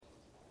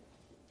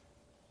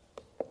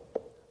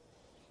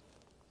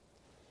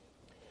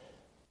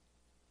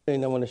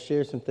And I want to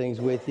share some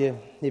things with you.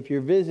 If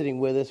you're visiting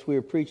with us,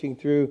 we're preaching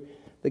through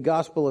the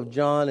Gospel of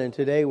John, and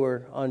today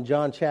we're on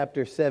John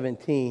chapter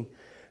 17.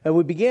 And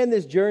we began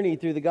this journey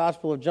through the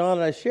Gospel of John,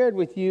 and I shared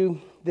with you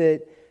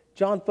that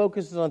John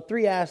focuses on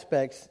three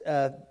aspects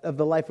of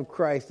the life of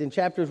Christ. In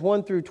chapters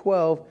 1 through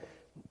 12,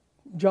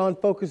 John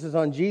focuses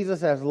on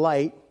Jesus as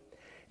light.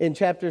 In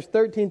chapters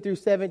 13 through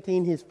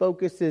 17, his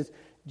focus is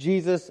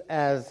Jesus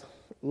as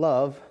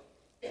love.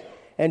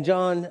 And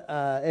John,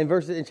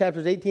 in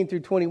chapters 18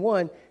 through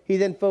 21, he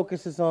then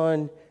focuses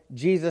on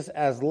Jesus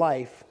as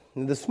life.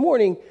 And this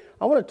morning,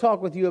 I want to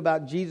talk with you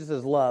about Jesus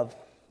as love.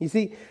 You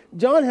see,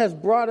 John has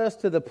brought us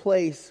to the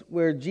place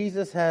where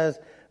Jesus has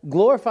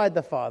glorified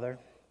the Father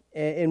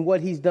in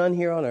what he's done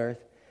here on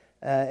earth.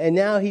 And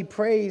now he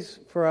prays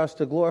for us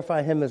to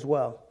glorify him as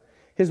well.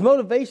 His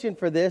motivation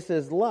for this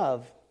is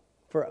love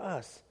for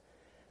us.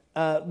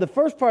 The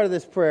first part of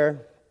this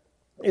prayer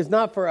is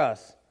not for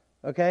us,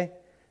 okay?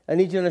 I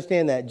need you to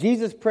understand that.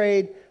 Jesus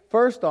prayed,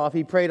 first off,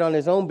 he prayed on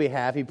his own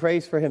behalf. He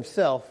prays for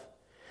himself.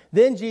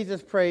 Then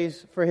Jesus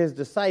prays for his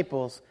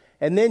disciples.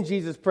 And then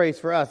Jesus prays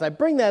for us. I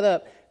bring that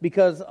up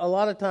because a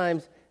lot of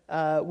times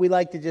we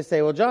like to just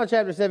say, well, John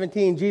chapter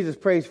 17, Jesus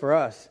prays for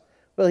us.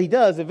 Well, he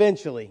does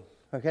eventually,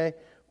 okay?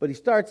 But he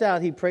starts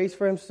out, he prays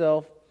for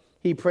himself,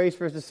 he prays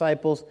for his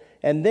disciples,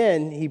 and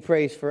then he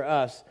prays for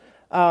us.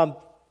 And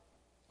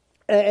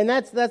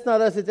that's not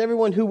us, it's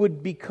everyone who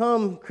would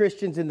become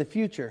Christians in the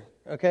future,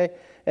 okay?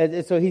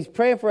 And so he's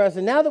praying for us.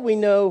 And now that we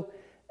know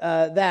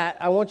that,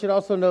 I want you to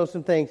also know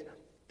some things.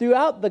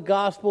 Throughout the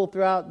gospel,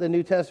 throughout the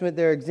New Testament,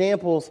 there are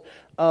examples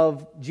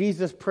of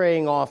Jesus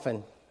praying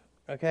often,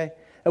 okay?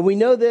 And we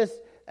know this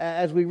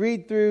as we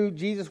read through.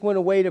 Jesus went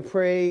away to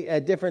pray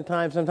at different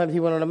times. Sometimes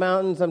he went on a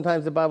mountain.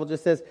 Sometimes the Bible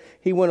just says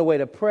he went away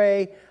to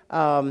pray.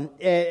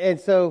 And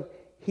so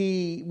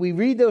we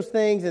read those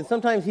things, and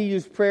sometimes he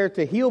used prayer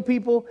to heal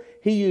people.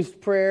 He used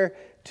prayer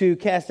to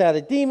cast out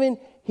a demon.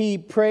 He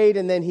prayed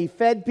and then he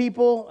fed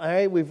people. All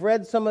right, we've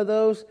read some of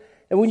those.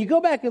 And when you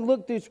go back and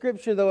look through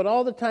Scripture, though, at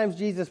all the times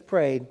Jesus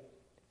prayed,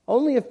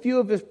 only a few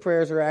of his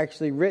prayers are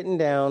actually written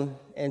down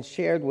and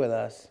shared with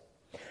us.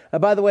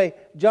 By the way,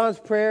 Jesus'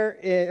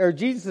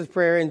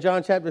 prayer in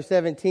John chapter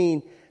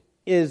 17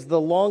 is the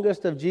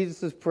longest of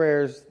Jesus'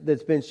 prayers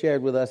that's been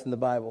shared with us in the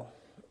Bible.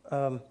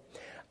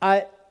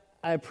 I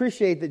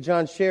appreciate that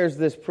John shares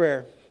this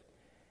prayer.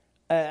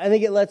 I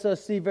think it lets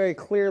us see very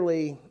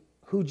clearly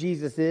who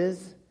Jesus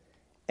is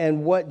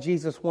and what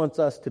Jesus wants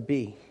us to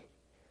be.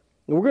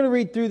 And we're going to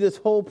read through this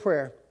whole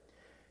prayer.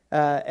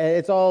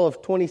 It's all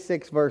of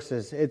 26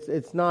 verses.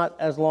 It's not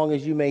as long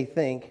as you may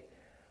think.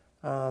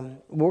 We're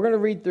going to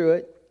read through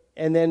it,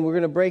 and then we're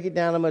going to break it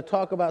down. I'm going to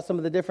talk about some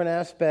of the different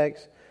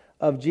aspects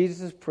of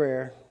Jesus'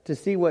 prayer to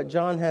see what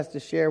John has to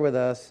share with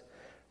us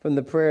from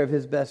the prayer of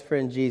his best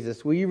friend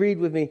Jesus. Will you read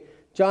with me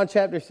John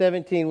chapter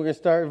 17? We're going to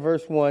start at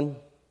verse 1.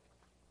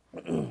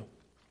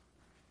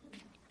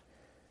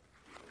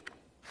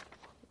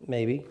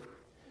 Maybe.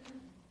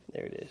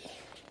 There it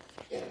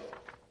is.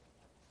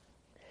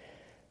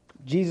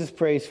 Jesus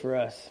prays for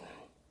us.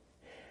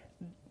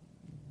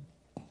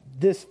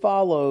 This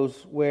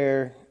follows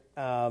where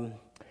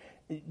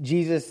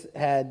Jesus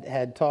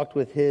had talked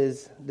with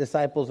his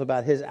disciples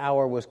about his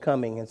hour was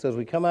coming. And so as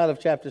we come out of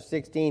chapter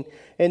 16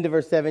 into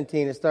verse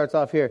 17, it starts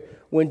off here.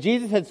 When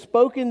Jesus had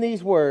spoken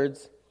these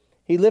words,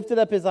 he lifted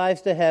up his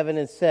eyes to heaven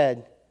and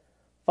said,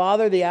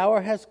 Father, the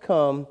hour has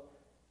come.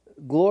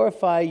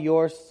 Glorify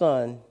your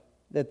Son,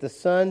 that the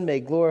Son may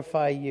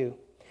glorify you.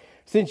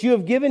 Since you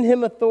have given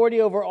him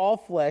authority over all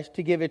flesh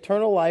to give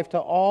eternal life to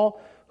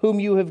all whom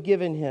you have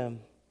given him.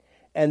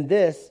 And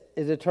this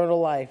is eternal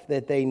life,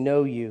 that they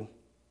know you,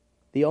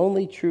 the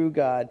only true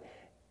God,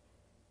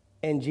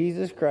 and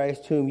Jesus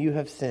Christ, whom you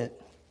have sent.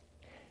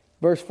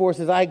 Verse 4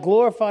 says, I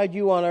glorified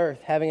you on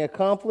earth, having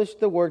accomplished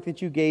the work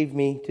that you gave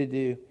me to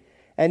do.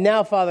 And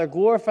now, Father,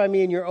 glorify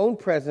me in your own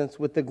presence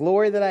with the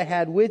glory that I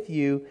had with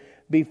you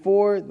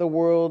before the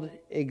world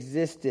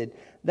existed.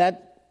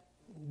 That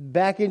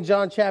back in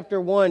John chapter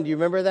 1, do you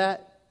remember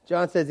that?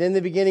 John says, in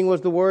the beginning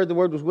was the Word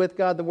was with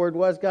God, the Word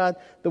was God,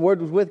 the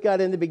Word was with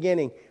God in the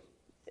beginning.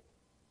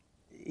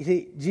 You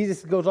see,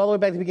 Jesus goes all the way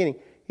back to the beginning.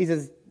 He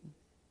says,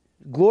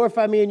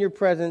 glorify me in your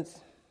presence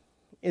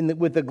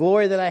with the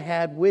glory that I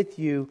had with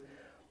you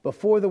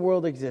before the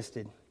world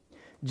existed.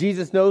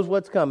 Jesus knows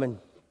what's coming.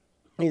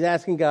 He's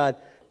asking God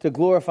to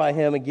glorify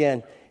him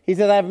again. He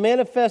said, I've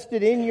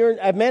manifested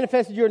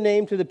your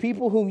name to the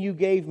people whom you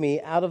gave me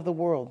out of the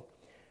world.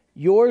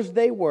 Yours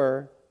they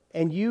were,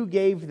 and you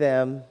gave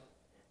them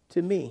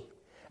to me.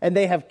 And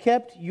they have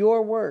kept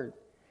your word.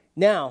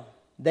 Now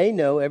they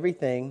know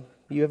everything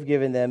you have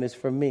given them is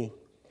from me.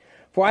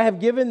 For I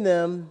have given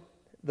them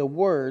the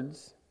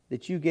words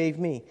that you gave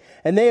me.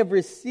 And they have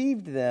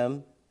received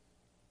them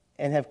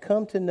and have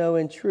come to know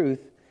in truth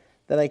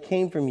that I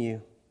came from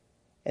you.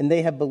 And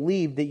they have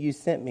believed that you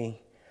sent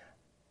me.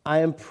 I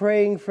am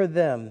praying for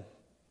them.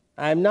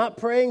 I am not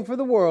praying for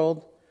the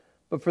world,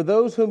 but for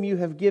those whom you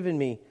have given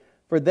me,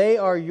 for they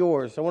are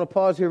yours. I want to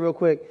pause here real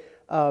quick.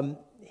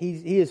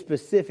 he is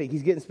specific.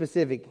 He's getting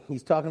specific.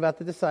 He's talking about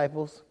the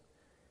disciples.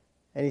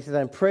 And he says,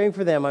 I'm praying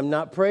for them. I'm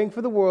not praying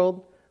for the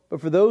world,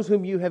 but for those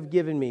whom you have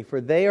given me,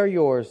 for they are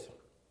yours.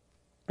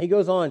 He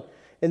goes on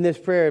in this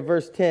prayer in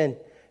verse 10,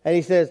 and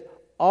he says,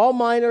 all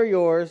mine are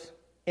yours,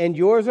 and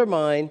yours are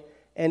mine,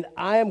 and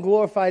I am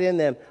glorified in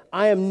them.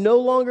 I am no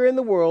longer in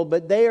the world,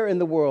 but they are in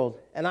the world,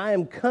 and I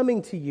am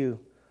coming to you.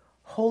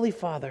 Holy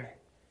Father,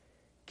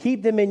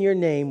 keep them in your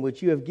name,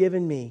 which you have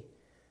given me,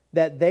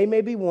 that they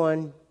may be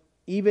one,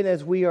 even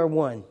as we are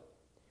one.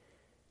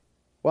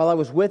 While I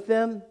was with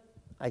them,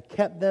 I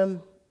kept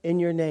them in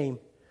your name,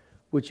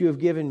 which you have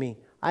given me.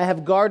 I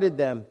have guarded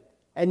them,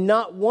 and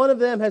not one of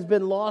them has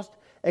been lost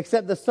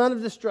except the son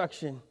of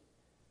destruction,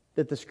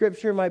 that the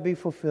scripture might be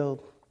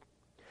fulfilled.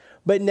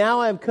 But now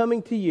I am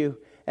coming to you,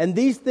 and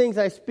these things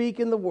I speak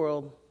in the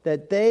world,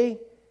 that they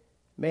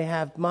may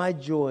have my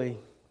joy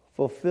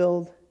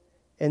fulfilled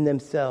in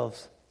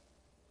themselves.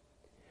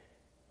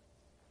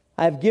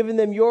 I have given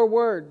them your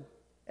word,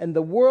 and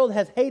the world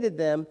has hated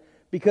them,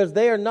 because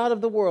they are not of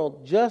the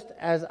world, just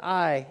as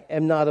I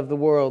am not of the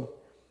world.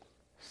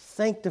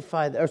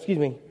 Sanctify them.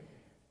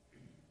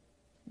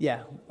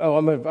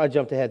 I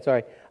jumped ahead,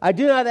 sorry. I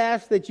do not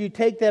ask that you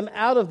take them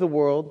out of the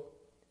world,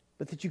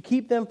 but that you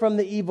keep them from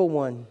the evil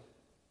one.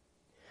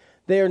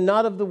 They are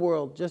not of the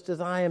world, just as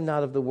I am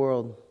not of the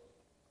world.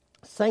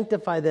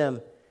 Sanctify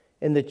them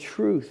in the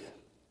truth.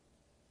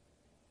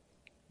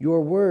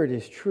 Your word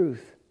is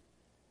truth.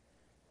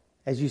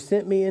 As you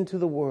sent me into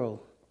the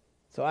world,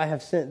 so I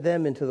have sent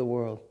them into the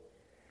world.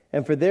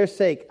 And for their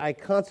sake, I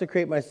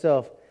consecrate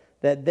myself,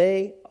 that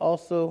they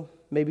also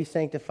may be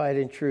sanctified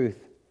in truth.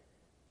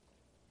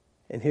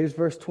 And here's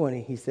verse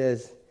 20. He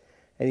says,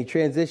 and he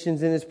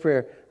transitions in his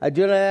prayer, I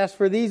do not ask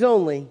for these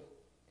only,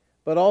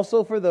 but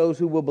also for those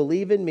who will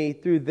believe in me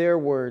through their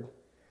word,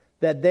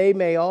 that they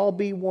may all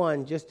be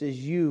one, just as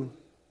you,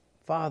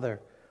 Father,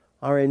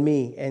 are in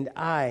me, and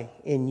I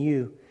in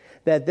you,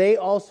 that they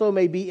also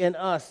may be in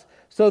us,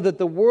 so that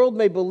the world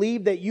may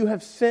believe that you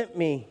have sent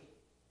me.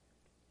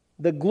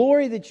 The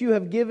glory that you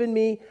have given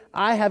me,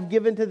 I have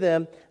given to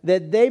them,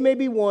 that they may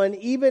be one,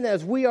 even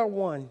as we are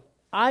one.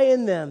 I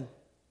in them,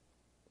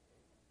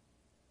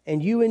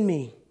 and you in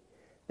me,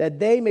 that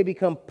they may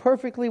become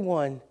perfectly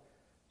one,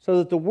 so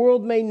that the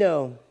world may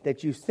know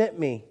that you sent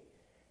me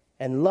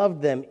and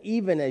loved them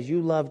even as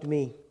you loved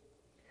me.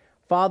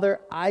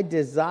 Father, I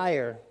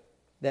desire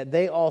that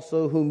they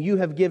also, whom you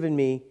have given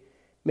me,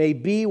 may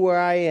be where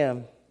I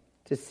am,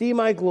 to see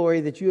my glory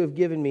that you have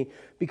given me,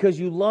 because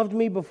you loved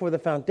me before the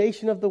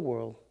foundation of the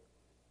world.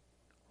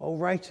 O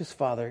righteous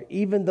Father,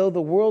 even though the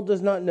world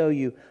does not know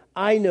you,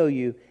 I know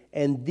you,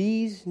 and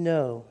these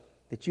know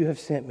that you have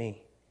sent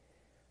me.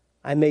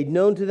 I made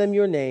known to them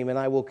your name, and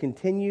I will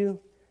continue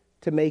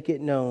to make it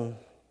known,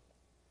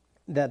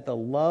 that the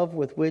love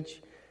with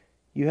which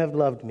you have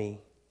loved me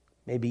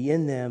may be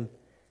in them,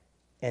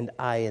 and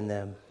I in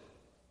them.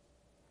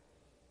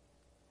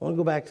 I want to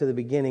go back to the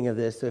beginning of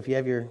this. So if you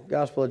have your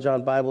Gospel of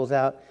John Bibles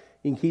out,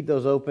 you can keep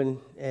those open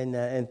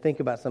and think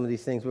about some of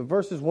these things. But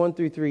verses 1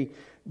 through 3,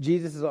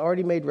 Jesus has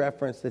already made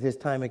reference that his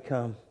time had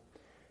come.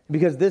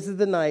 Because this is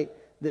the night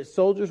that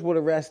soldiers would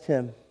arrest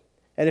him.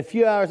 And a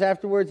few hours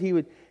afterwards, he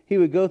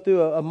would go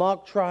through a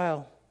mock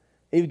trial.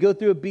 He would go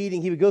through a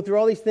beating. He would go through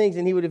all these things,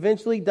 and he would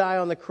eventually die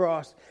on the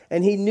cross.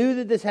 And he knew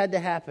that this had to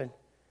happen.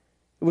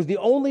 It was the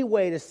only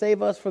way to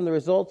save us from the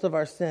results of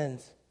our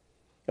sins.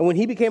 And when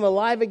he became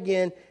alive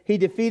again, he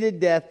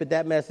defeated death, but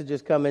that message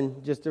is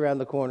coming just around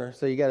the corner.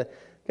 So you got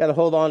to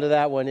hold on to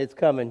that one. It's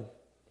coming.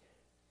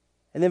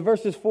 And then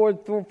verses 4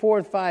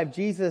 and 5,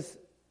 Jesus,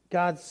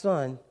 God's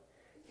Son,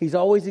 he's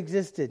always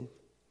existed.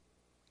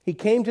 He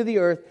came to the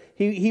earth.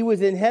 He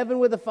was in heaven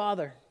with the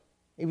Father.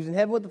 He was in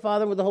heaven with the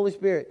Father and with the Holy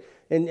Spirit.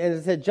 And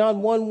as I said,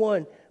 John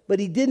 1:1, but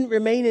he didn't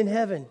remain in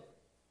heaven.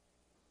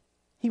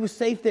 He was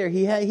safe there.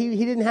 He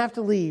didn't have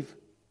to leave.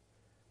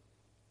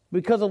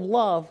 Because of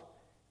love,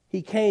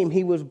 he came.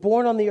 He was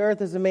born on the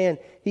earth as a man.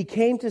 He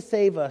came to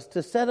save us,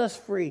 to set us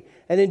free.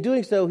 And in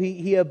doing so,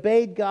 he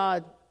obeyed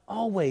God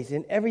always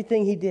in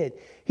everything he did.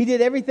 He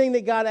did everything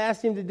that God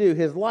asked him to do.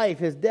 His life,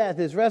 his death,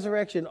 his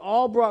resurrection,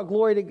 all brought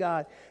glory to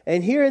God.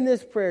 And here in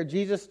this prayer,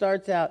 Jesus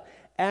starts out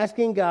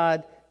asking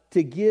God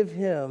to give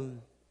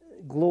him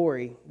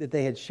glory that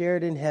they had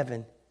shared in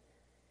heaven.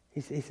 He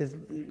says,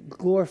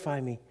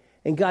 glorify me.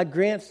 And God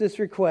grants this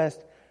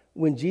request.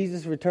 When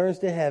Jesus returns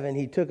to heaven,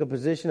 he took a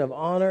position of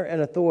honor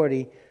and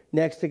authority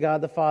next to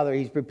God the Father.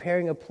 He's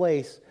preparing a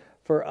place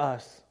for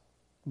us.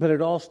 But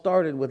it all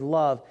started with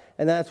love.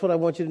 And that's what I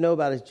want you to know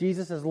about is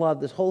Jesus is love.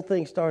 This whole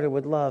thing started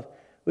with love.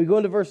 We go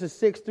into verses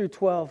 6 through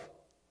 12.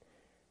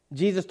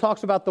 Jesus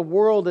talks about the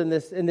world in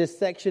this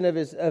section of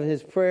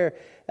his prayer.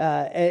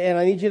 And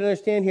I need you to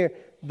understand here,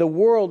 the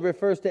world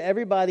refers to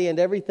everybody and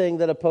everything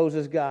that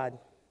opposes God.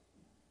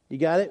 You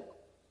got it?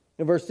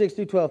 In verse 6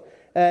 through 12.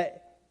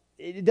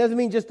 It doesn't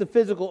mean just the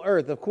physical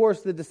earth. Of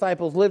course, the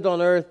disciples lived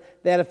on earth.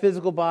 They had a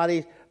physical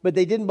body, but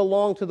they didn't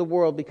belong to the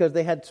world because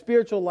they had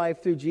spiritual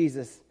life through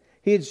Jesus.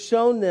 He had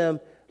shown them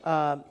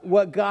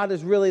what God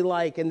is really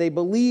like, and they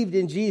believed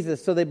in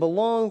Jesus, so they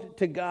belonged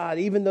to God,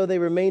 even though they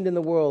remained in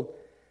the world.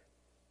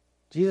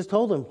 Jesus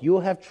told them, you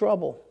will have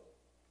trouble.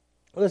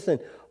 Listen,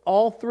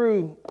 all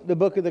through the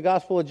book of the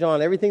Gospel of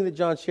John, everything that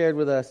John shared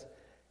with us,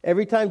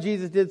 every time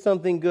Jesus did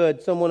something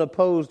good, someone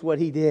opposed what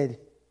he did.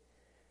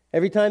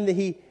 Every time that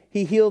he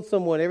healed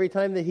someone, every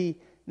time that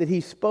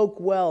he spoke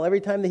well, every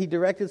time that he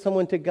directed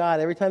someone to God,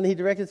 every time that he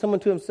directed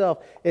someone to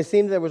himself, it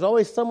seemed there was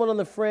always someone on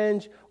the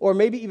fringe, or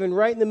maybe even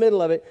right in the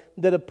middle of it,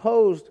 that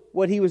opposed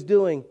what he was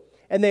doing.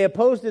 And they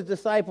opposed his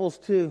disciples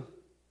too.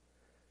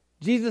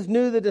 Jesus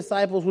knew the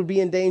disciples would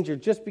be in danger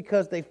just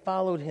because they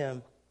followed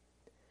him.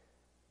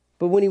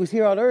 But when he was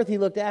here on earth, he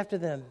looked after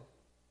them.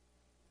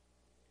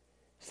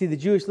 See, the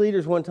Jewish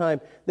leaders one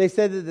time, they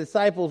said that the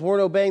disciples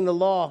weren't obeying the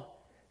law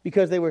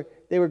because they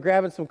were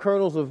grabbing some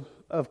kernels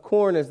of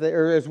corn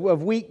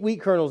of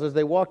wheat kernels as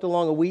they walked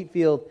along a wheat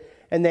field,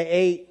 and they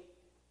ate.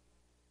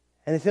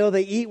 And they said, oh,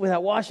 they eat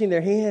without washing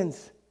their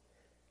hands.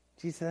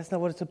 Jesus said, that's not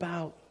what it's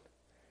about.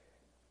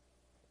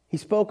 He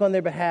spoke on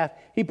their behalf.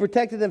 He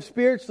protected them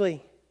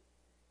spiritually.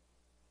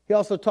 He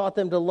also taught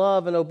them to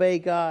love and obey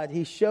God.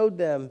 He showed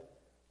them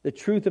the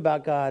truth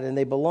about God, and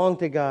they belonged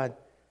to God.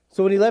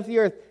 So when he left the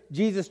earth,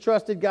 Jesus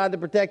trusted God to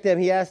protect them.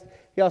 He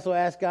also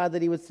asked God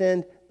that he would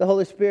send the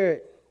Holy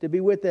Spirit to be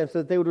with them so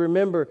that they would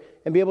remember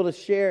and be able to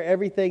share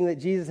everything that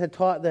Jesus had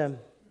taught them.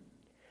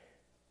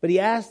 But he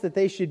asked that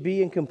they should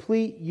be in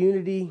complete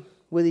unity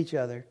with each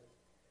other.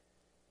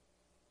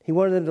 He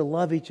wanted them to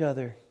love each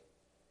other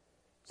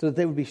so that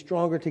they would be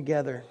stronger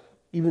together.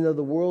 Even though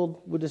the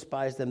world would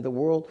despise them, the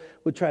world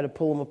would try to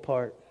pull them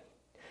apart.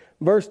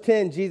 Verse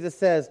 10, Jesus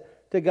says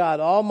to God,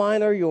 all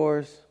mine are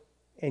yours,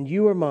 and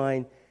you are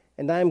mine,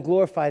 and I am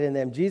glorified in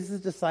them. Jesus'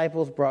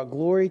 disciples brought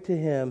glory to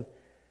him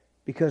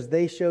because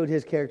they showed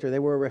his character. They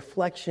were a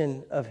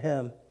reflection of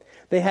him.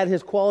 They had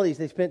his qualities.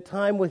 They spent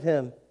time with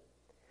him.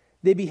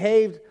 They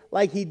behaved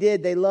like he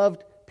did. They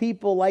loved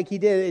people like he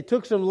did. It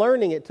took some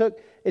learning. It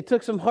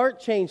took some heart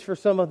change for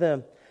some of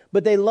them.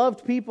 But they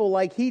loved people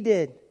like he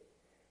did.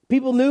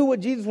 People knew what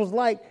Jesus was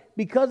like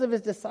because of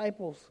his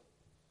disciples.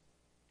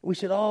 We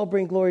should all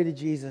bring glory to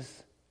Jesus.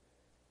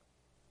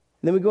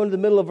 And then we go into the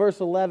middle of verse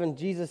 11.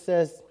 Jesus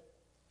says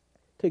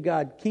to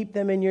God, keep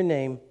them in your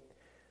name,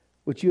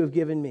 which you have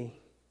given me.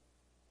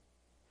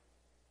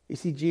 You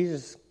see,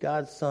 Jesus,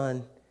 God's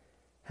Son,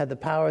 had the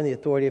power and the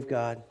authority of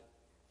God.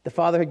 The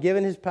Father had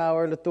given his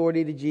power and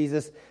authority to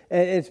Jesus.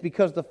 And it's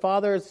because the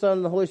Father, the Son,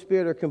 and the Holy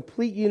Spirit are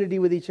complete unity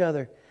with each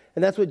other.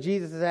 And that's what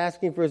Jesus is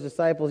asking for his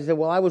disciples. He said,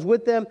 well, I was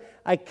with them.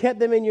 I kept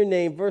them in your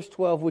name. Verse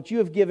 12, which you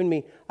have given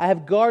me. I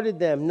have guarded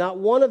them. Not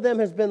one of them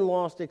has been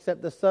lost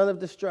except the son of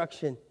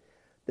destruction,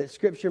 that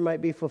Scripture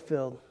might be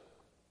fulfilled.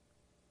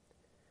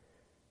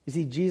 You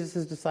see,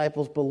 Jesus'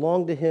 disciples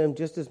belonged to him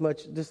just as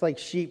much, just like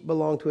sheep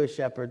belong to a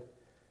shepherd.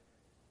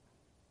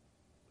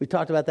 We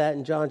talked about that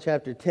in John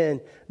chapter 10.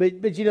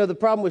 But you know, the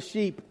problem with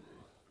sheep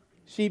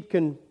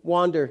can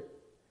wander.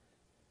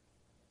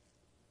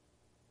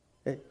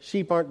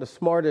 Sheep aren't the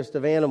smartest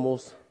of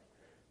animals,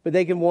 but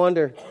they can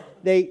wander.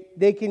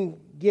 They can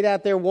get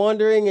out there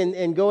wandering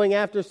and going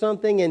after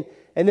something, and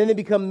then they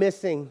become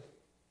missing.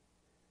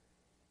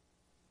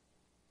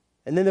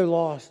 And then they're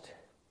lost.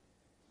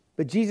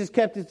 But Jesus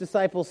kept his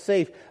disciples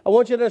safe. I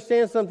want you to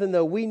understand something,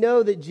 though. We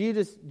know that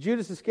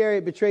Judas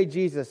Iscariot betrayed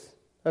Jesus,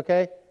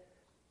 okay?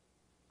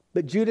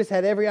 But Judas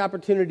had every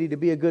opportunity to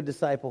be a good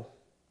disciple.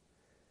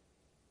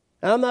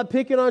 And I'm not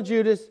picking on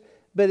Judas,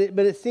 but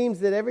it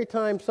seems that every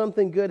time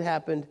something good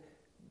happened,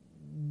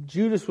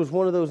 Judas was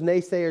one of those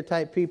naysayer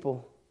type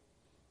people.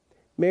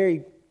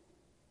 Mary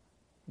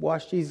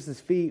washed Jesus'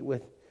 feet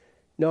with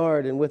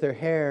nard and with her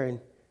hair, and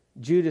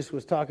Judas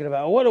was talking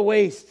about, what a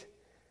waste.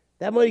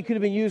 That money could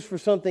have been used for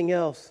something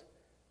else.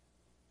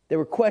 There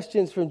were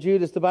questions from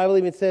Judas. The Bible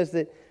even says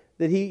that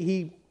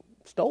he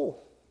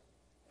stole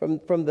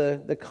from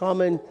the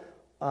common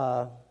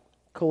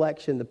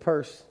collection, the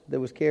purse that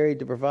was carried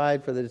to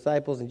provide for the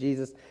disciples and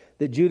Jesus,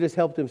 that Judas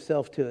helped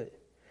himself to it.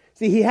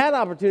 See, he had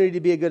opportunity to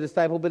be a good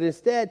disciple, but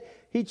instead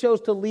he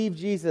chose to leave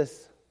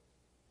Jesus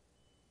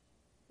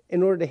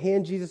in order to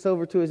hand Jesus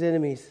over to his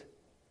enemies.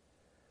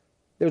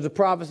 There was a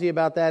prophecy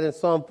about that in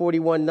Psalm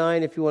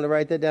 41:9, if you want to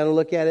write that down and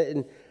look at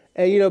it.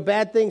 And you know,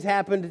 bad things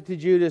happened to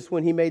Judas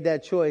when he made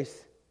that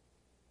choice.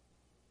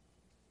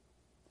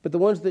 But the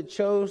ones that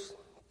chose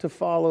to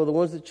follow, the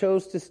ones that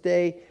chose to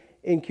stay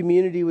in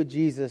community with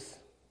Jesus,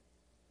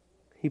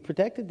 he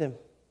protected them.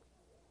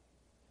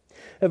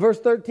 In verse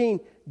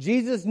 13,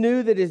 Jesus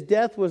knew that his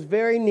death was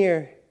very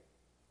near.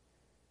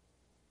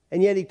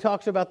 And yet he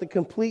talks about the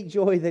complete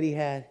joy that he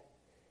had.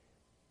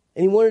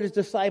 And he wanted his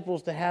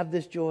disciples to have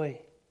this joy.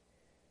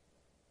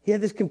 He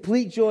had this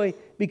complete joy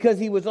because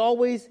he was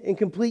always in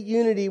complete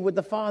unity with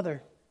the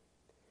Father.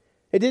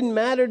 It didn't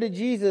matter to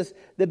Jesus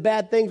that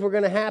bad things were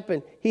going to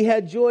happen. He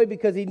had joy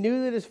because he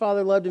knew that his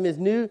Father loved him.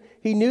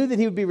 He knew that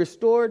he would be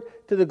restored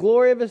to the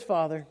glory of his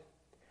Father.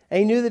 And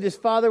he knew that his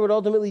Father would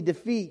ultimately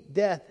defeat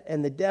death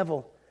and the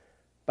devil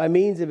by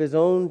means of his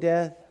own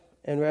death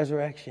and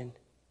resurrection.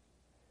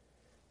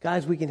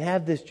 Guys, we can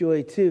have this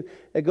joy too.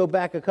 I go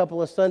back a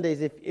couple of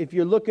Sundays. If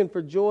you're looking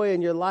for joy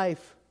in your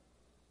life,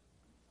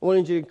 I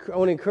want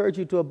to encourage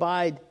you to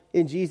abide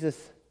in Jesus.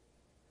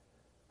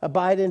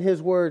 Abide in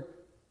His Word.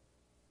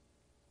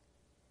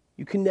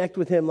 You connect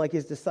with Him like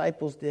His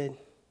disciples did.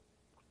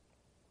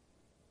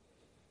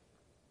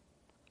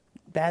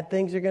 Bad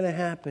things are going to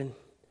happen.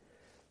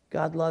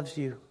 God loves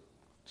you.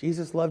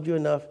 Jesus loved you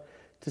enough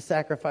to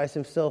sacrifice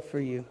Himself for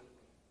you.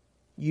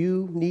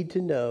 You need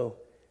to know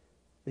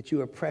that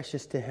you are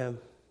precious to Him.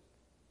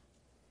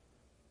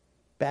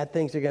 Bad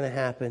things are going to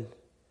happen.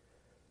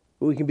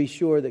 But we can be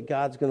sure that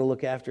God's going to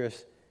look after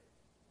us.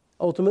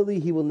 Ultimately,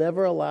 He will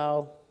never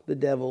allow the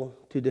devil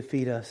to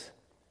defeat us.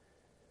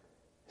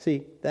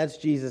 See, that's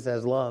Jesus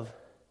as love.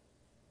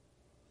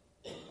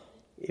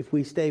 If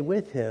we stay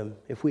with Him,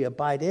 if we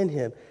abide in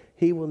Him,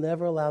 He will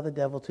never allow the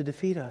devil to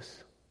defeat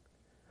us.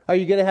 Are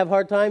you going to have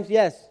hard times?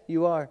 Yes,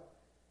 you are.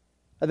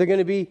 Is there going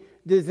to be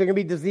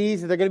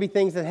disease? Are there going to be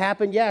things that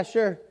happen? Yeah,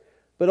 sure.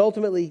 But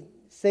ultimately,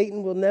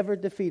 Satan will never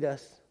defeat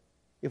us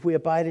if we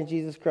abide in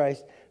Jesus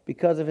Christ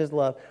because of His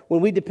love.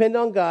 When we depend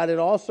on God in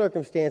all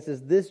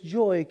circumstances, this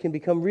joy can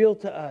become real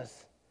to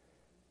us.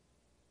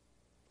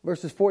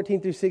 Verses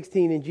 14 through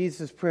 16 in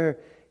Jesus' prayer,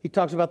 He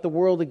talks about the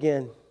world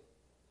again.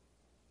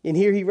 And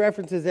here He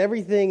references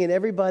everything and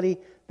everybody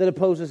that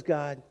opposes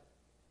God.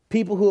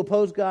 People who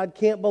oppose God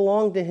can't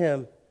belong to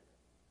Him.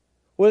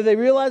 Whether they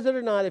realize it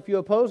or not, if you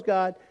oppose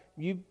God,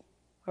 you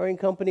are in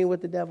company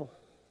with the devil.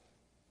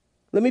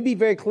 Let me be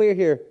very clear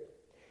here.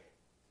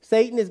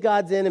 Satan is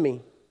God's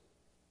enemy.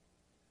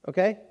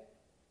 Okay?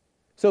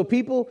 So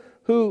people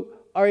who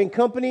are in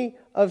company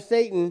of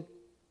Satan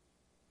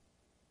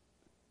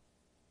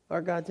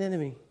are God's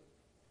enemy.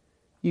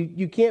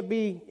 You can't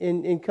be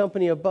in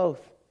company of both.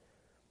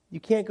 You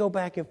can't go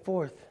back and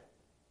forth.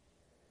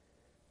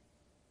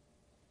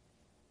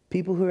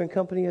 People who are in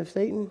company of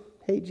Satan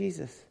hate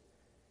Jesus.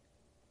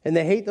 And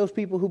they hate those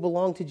people who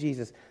belong to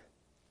Jesus.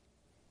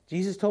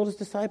 Jesus told His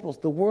disciples,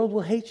 the world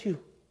will hate you.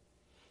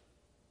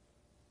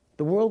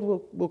 The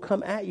world will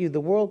come at you.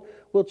 The world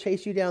will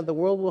chase you down. The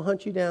world will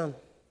hunt you down.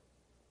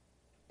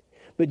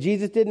 But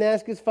Jesus didn't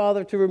ask His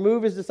Father to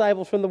remove His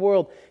disciples from the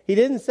world. He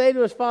didn't say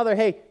to His Father,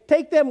 hey,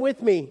 take them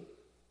with me.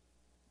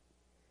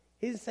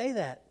 He didn't say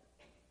that.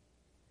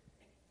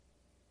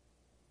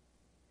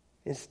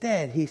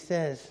 Instead, He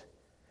says,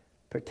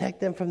 protect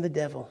them from the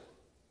devil.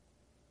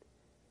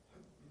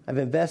 I've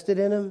invested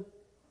in them.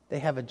 They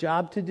have a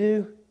job to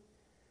do.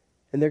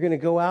 And they're going to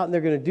go out and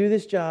they're going to do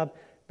this job.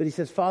 But He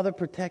says, Father,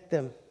 protect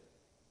them.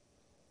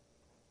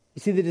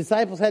 You see, the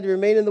disciples had to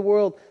remain in the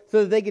world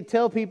so that they could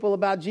tell people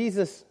about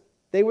Jesus.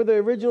 They were the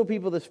original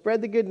people that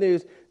spread the good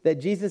news that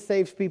Jesus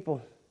saves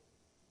people.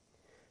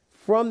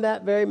 From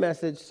that very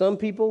message, some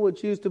people would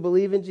choose to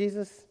believe in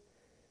Jesus,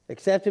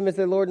 accept Him as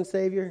their Lord and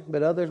Savior,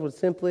 but others would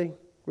simply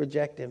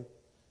reject Him.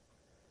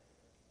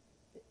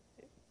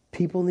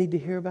 People need to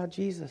hear about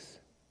Jesus.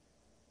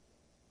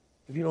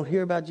 If you don't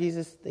hear about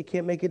Jesus, they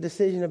can't make a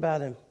decision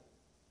about Him.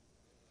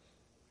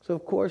 So,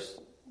 of course,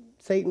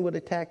 Satan would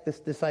attack this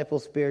disciple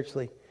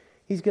spiritually.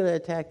 He's going to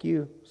attack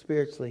you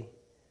spiritually.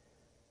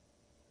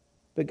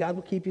 But God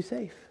will keep you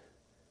safe.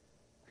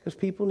 Because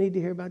people need to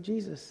hear about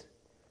Jesus.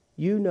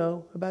 You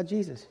know about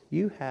Jesus.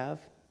 You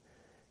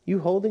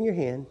hold in your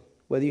hand,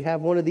 whether you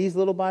have one of these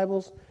little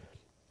Bibles,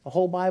 a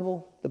whole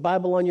Bible, the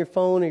Bible on your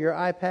phone or your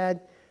iPad,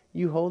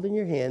 you hold in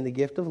your hand the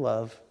gift of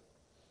love,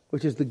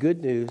 which is the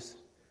good news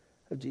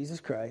of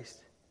Jesus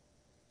Christ.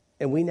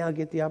 And we now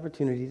get the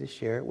opportunity to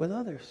share it with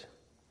others.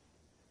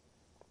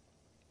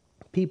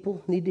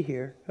 People need to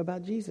hear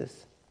about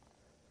Jesus.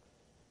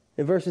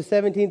 In verses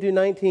 17 through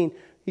 19,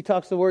 he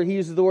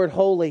uses the word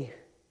holy.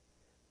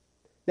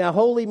 Now,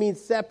 holy means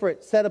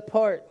separate, set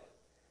apart.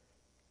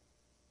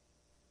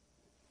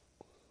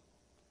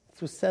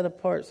 This was set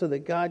apart so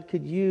that God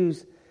could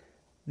use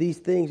these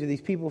things or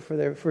these people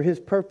for His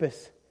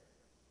purpose.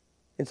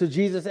 And so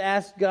Jesus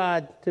asked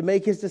God to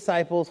make His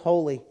disciples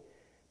holy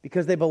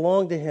because they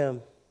belong to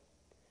Him.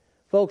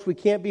 Folks, we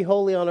can't be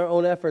holy on our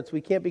own efforts.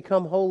 We can't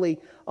become holy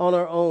on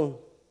our own.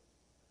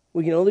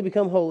 We can only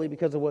become holy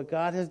because of what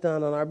God has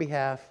done on our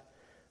behalf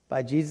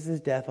by Jesus'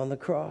 death on the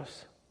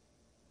cross.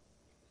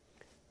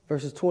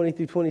 Verses 20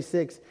 through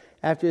 26,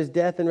 after His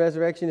death and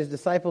resurrection, His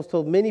disciples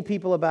told many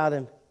people about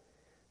Him.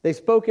 They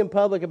spoke in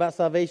public about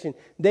salvation.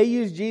 They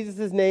used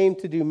Jesus' name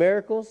to do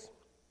miracles.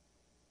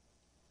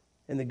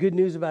 And the good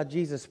news about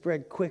Jesus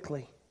spread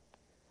quickly.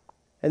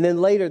 And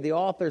then later, the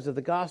authors of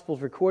the Gospels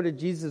recorded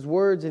Jesus'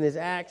 words and His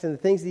acts and the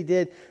things He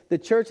did. The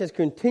church has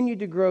continued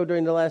to grow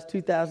during the last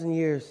 2,000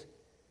 years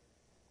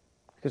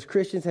because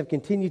Christians have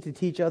continued to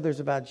teach others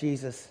about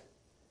Jesus.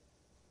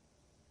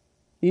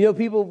 You know,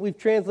 we've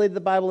translated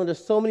the Bible into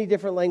so many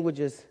different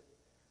languages.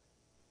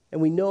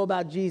 And we know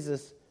about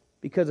Jesus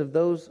because of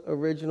those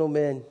original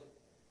men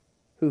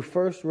who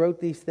first wrote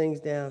these things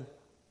down.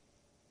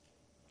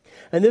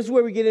 And this is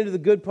where we get into the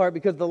good part,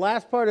 because the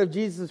last part of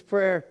Jesus'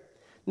 prayer,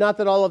 not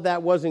that all of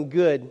that wasn't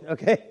good,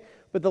 okay?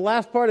 But the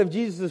last part of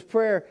Jesus'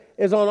 prayer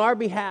is on our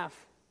behalf.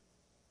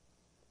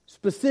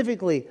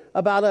 specifically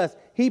about us.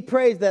 He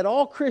prays that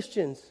all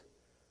Christians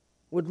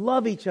would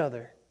love each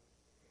other.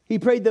 He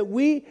prayed that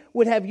we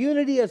would have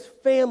unity as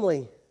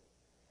family,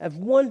 as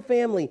one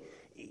family.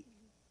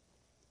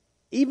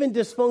 Even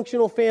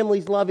dysfunctional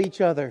families love each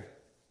other.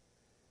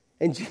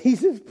 And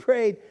Jesus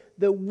prayed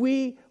that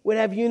we would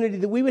have unity,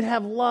 that we would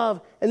have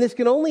love. And this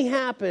can only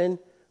happen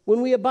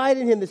when we abide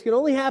in Him. This can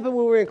only happen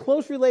when we're in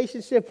close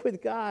relationship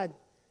with God.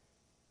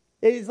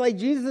 It's like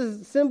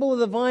Jesus' symbol of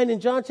the vine in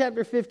John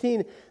chapter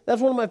 15.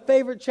 That's one of my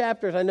favorite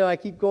chapters. I know I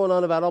keep going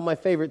on about all my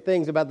favorite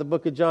things about the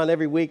book of John.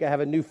 Every week I have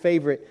a new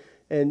favorite.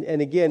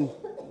 And again,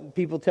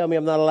 people tell me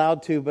I'm not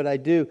allowed to, but I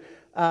do.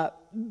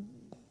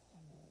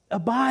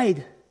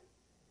 Abide.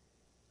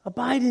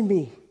 Abide in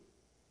me.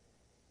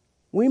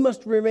 We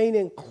must remain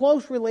in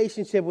close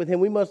relationship with Him.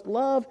 We must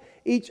love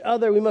each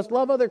other. We must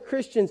love other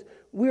Christians.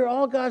 We're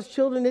all God's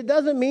children. It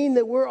doesn't mean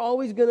that we're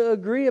always going to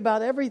agree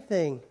about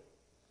everything.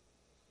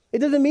 It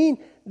doesn't mean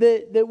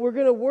that we're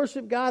going to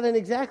worship God in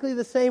exactly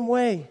the same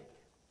way.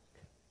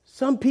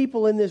 Some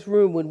people in this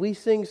room, when we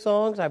sing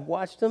songs, I've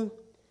watched them,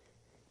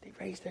 they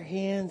raise their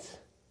hands.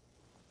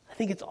 I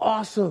think it's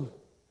awesome.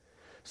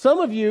 Some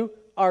of you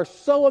are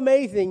so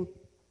amazing,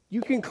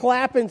 you can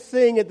clap and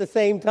sing at the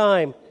same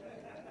time.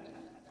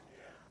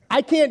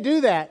 I can't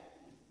do that.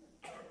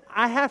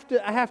 I have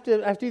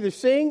to either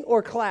sing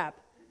or clap.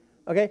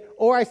 Okay?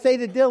 Or I say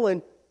to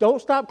Dylan, don't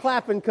stop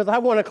clapping because I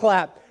want to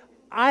clap.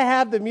 I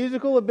have the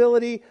musical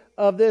ability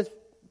of this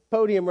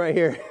podium right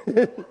here.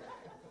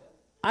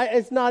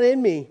 It's not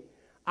in me.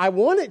 I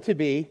want it to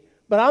be,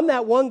 but I'm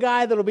that one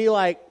guy that'll be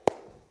like,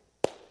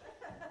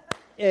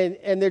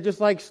 and they're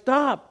just like,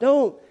 stop,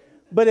 don't.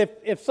 But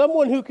if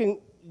someone who can,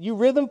 you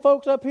rhythm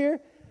folks up here,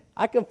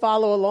 I can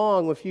follow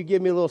along if you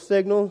give me a little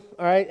signal,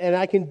 all right? And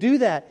I can do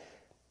that.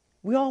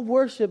 We all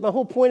worship. My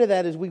whole point of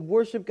that is we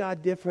worship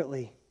God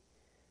differently.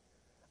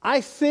 I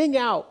sing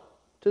out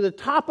to the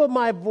top of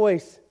my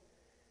voice.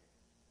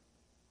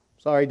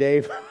 Sorry,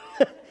 Dave.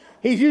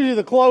 He's usually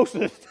the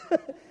closest.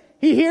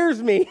 He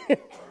hears me.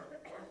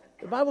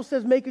 The Bible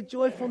says make a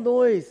joyful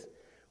noise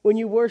when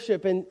you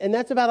worship. And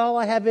that's about all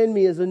I have in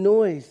me is a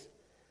noise.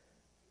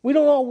 We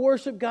don't all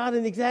worship God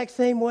in the exact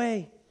same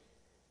way.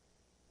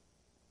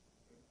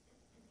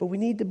 But we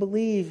need to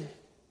believe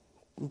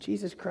in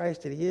Jesus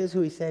Christ that He is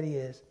who He said He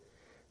is.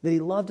 That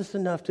He loved us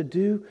enough to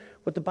do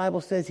what the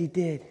Bible says He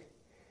did.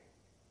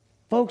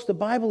 Folks, the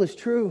Bible is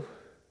true.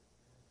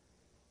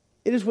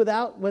 It is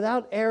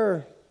without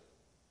error.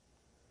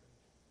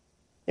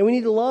 And we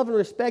need to love and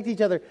respect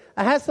each other.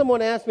 I had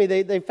someone ask me,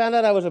 they found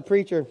out I was a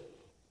preacher,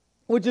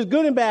 which is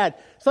good and bad.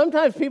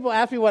 Sometimes people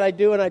ask me what I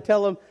do and I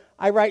tell them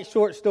I write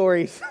short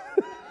stories.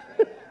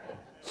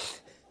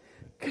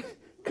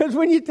 Because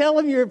when you tell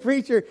them you're a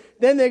preacher,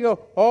 then they go,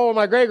 oh,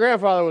 my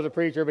great-grandfather was a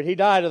preacher, but he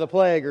died of the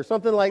plague, or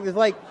something like this.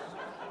 Like,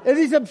 there's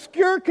these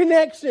obscure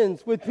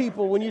connections with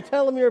people when you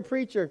tell them you're a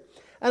preacher.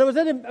 And I was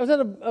at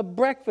a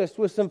breakfast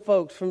with some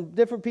folks from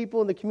different people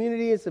in the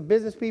community and some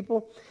business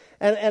people.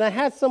 And I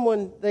had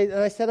someone, and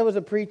I said I was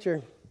a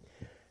preacher.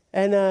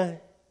 And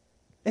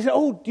they said,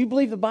 oh, do you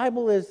believe the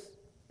Bible is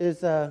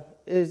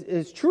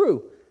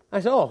true?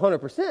 I said, oh,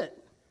 100%.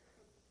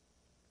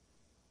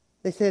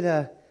 They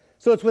said,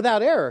 so it's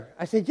without error.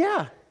 I said,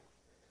 yeah.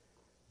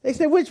 They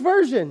said, which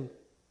version?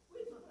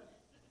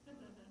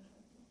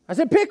 I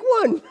said, pick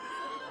one.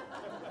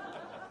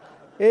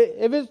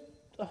 If it's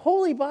the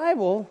Holy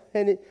Bible,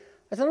 I said,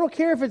 I don't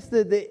care if it's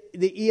the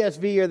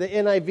ESV or the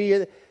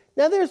NIV.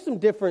 Now, there's some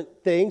different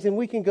things, and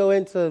we can go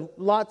into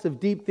lots of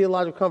deep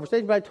theological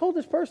conversation, but I told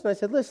this person, I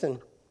said, listen,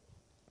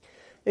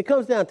 it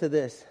comes down to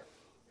this.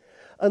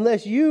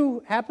 Unless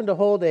you happen to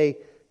hold a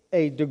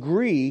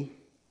degree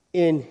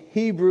in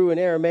Hebrew and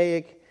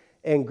Aramaic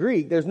and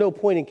Greek, there's no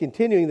point in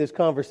continuing this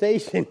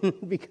conversation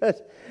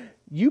because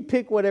you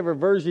pick whatever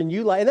version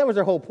you like. And that was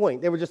their whole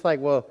point. They were just like,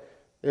 well,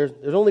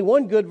 there's only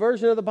one good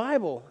version of the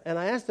Bible. And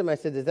I asked them, I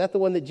said, is that the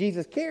one that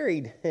Jesus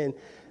carried? And,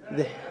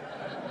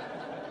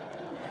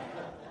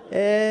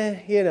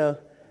 I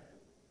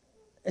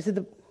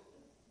said,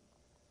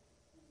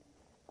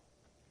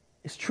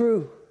 it's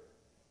true.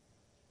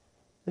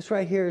 This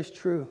right here is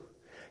true.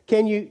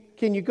 Can you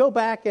go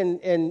back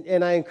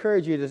and I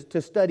encourage you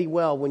to study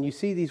well when you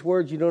see these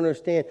words you don't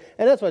understand.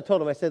 And that's what I told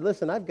them. I said,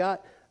 listen, I've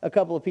got a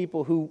couple of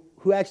people who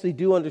actually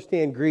do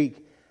understand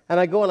Greek. And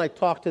I go and I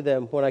talk to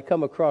them when I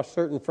come across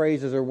certain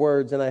phrases or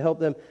words, and I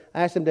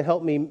ask them to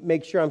help me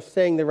make sure I'm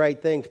saying the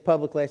right things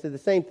publicly. I said the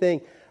same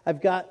thing. I've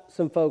got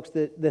some folks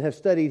that have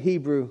studied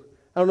Hebrew.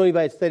 I don't know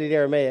anybody that studied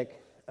Aramaic,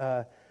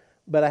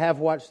 but I have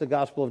watched the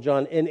Gospel of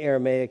John in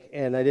Aramaic,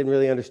 and I didn't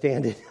really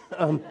understand it.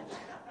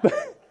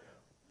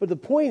 But the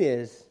point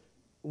is,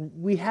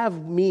 we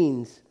have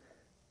means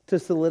to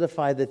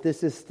solidify that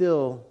this is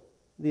still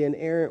the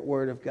inerrant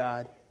Word of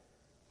God,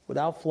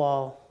 without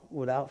flaw,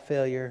 without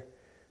failure,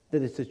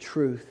 that it's a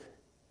truth,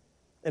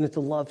 and it's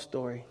a love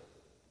story.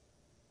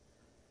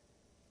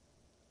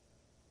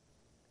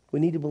 We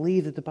need to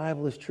believe that the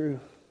Bible is true.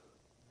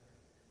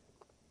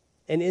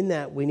 And in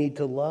that, we need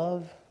to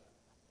love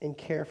and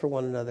care for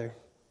one another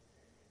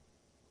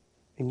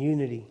in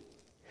unity.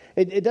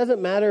 It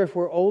doesn't matter if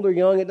we're old or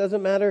young. It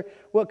doesn't matter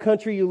what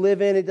country you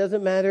live in. It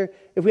doesn't matter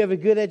if we have a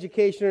good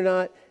education or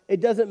not. It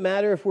doesn't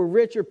matter if we're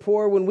rich or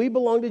poor. When we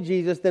belong to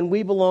Jesus, then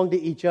we belong to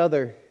each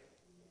other.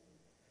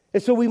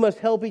 And so we must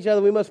help each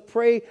other. We must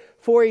pray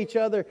for each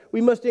other.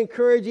 We must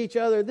encourage each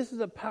other. This is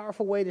a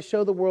powerful way to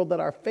show the world that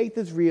our faith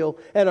is real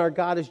and our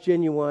God is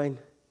genuine.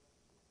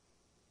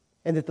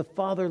 And that the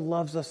Father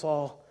loves us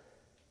all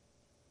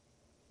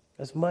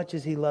as much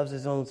as He loves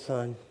His own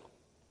Son.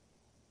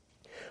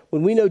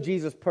 When we know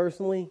Jesus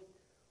personally,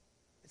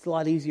 it's a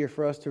lot easier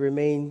for us to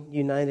remain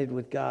united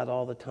with God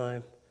all the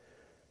time.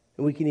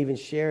 And we can even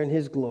share in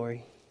His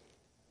glory.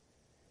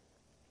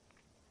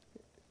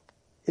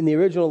 In the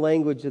original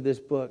language of this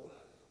book,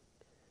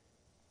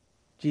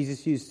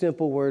 Jesus used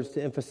simple words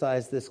to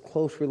emphasize this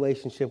close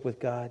relationship with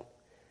God.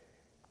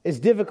 It's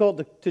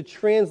difficult to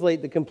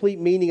translate the complete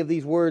meaning of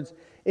these words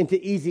into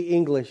easy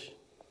English.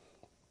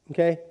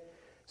 Okay?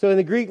 So in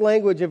the Greek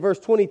language, in verse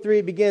 23,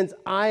 it begins,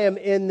 I am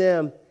in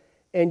them,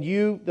 and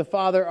you, the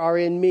Father, are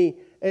in me.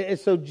 And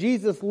so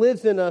Jesus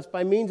lives in us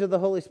by means of the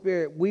Holy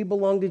Spirit. We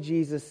belong to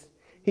Jesus.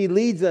 He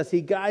leads us.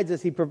 He guides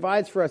us. He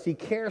provides for us. He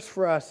cares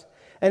for us.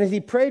 And as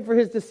He prayed for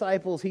His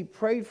disciples, He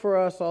prayed for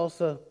us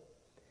also.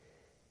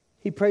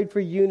 He prayed for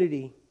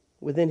unity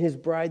within His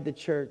bride, the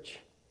church.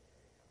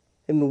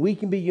 And when we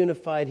can be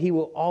unified, He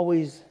will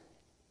always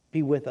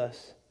be with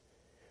us.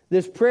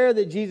 This prayer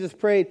that Jesus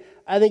prayed,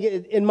 I think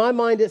in my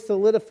mind it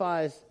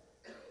solidifies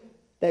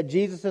that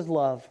Jesus is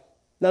love.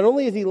 Not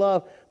only is He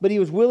love, but He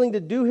was willing to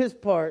do His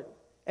part.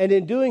 And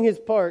in doing His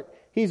part,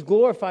 He's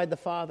glorified the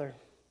Father.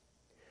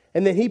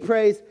 And then He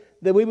prays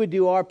that we would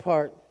do our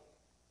part.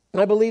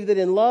 I believe that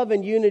in love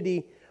and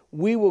unity,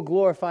 we will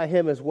glorify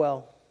Him as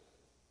well.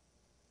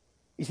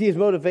 You see, His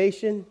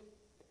motivation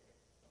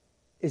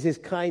is His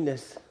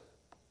kindness.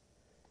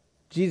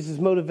 Jesus'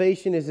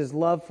 motivation is His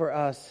love for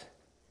us.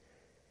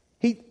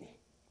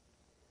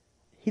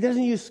 He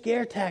doesn't use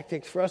scare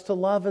tactics for us to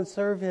love and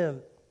serve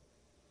Him.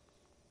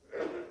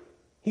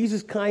 He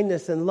uses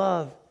kindness and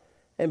love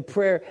and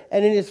prayer.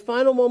 And in His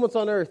final moments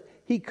on earth,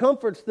 He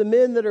comforts the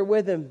men that are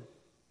with Him.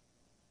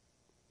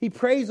 He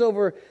prays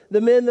over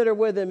the men that are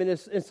with Him. In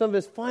some of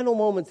His final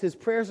moments, His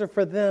prayers are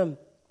for them.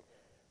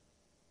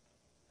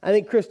 I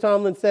think Chris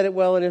Tomlin said it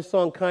well in his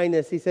song,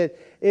 Kindness. He said,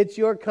 it's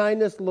your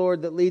kindness,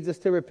 Lord, that leads us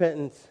to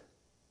repentance.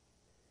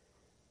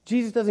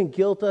 Jesus doesn't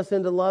guilt us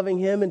into loving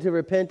Him, into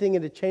repenting,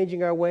 into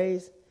changing our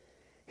ways.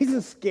 He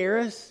doesn't scare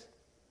us.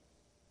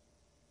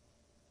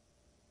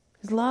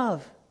 His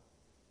love.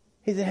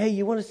 He said, hey,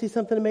 you want to see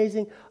something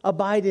amazing?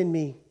 Abide in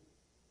me.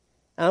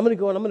 And I'm going to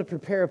go and I'm going to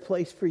prepare a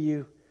place for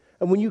you.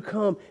 And when you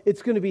come,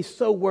 it's going to be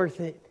so worth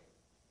it.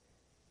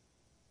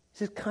 It's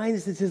His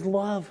kindness. It's His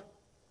love.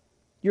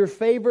 Your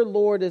favor,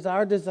 Lord, is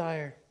our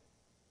desire.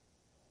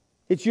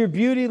 It's your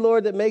beauty,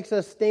 Lord, that makes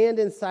us stand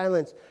in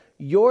silence.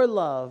 Your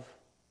love,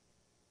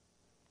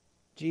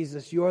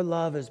 Jesus, your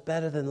love is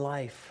better than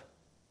life.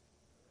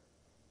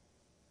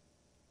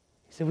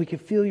 He said, we can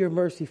feel your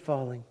mercy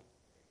falling.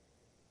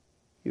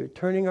 You're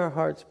turning our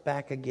hearts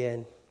back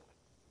again.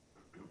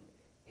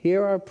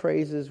 Hear our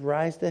praises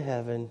rise to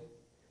heaven.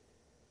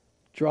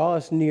 Draw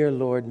us near,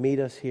 Lord. Meet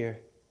us here.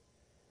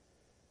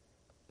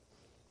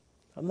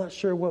 I'm not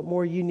sure what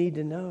more you need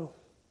to know.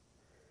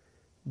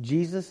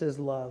 Jesus is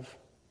love.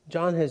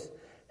 John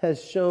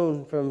has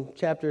shown from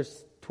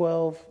chapters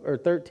 12 or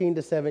 13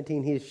 to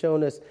 17, he has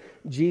shown us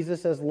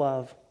Jesus as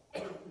love.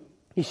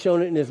 He's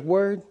shown it in His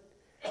word.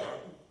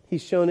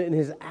 He's shown it in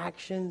His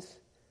actions.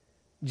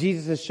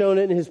 Jesus has shown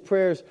it in His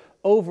prayers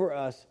over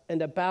us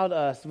and about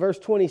us. Verse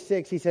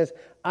 26, He says,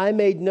 I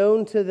made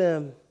known to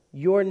them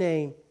your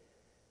name,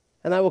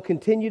 and I will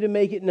continue to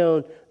make it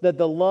known, that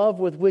the love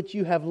with which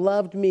you have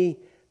loved me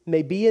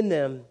may be in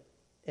them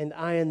and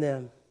I in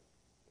them.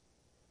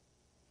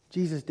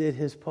 Jesus did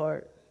His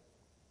part.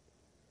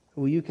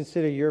 Will you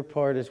consider your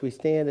part as we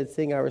stand and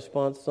sing our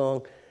response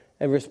song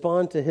and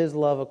respond to His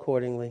love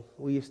accordingly?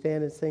 Will you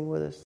stand and sing with us?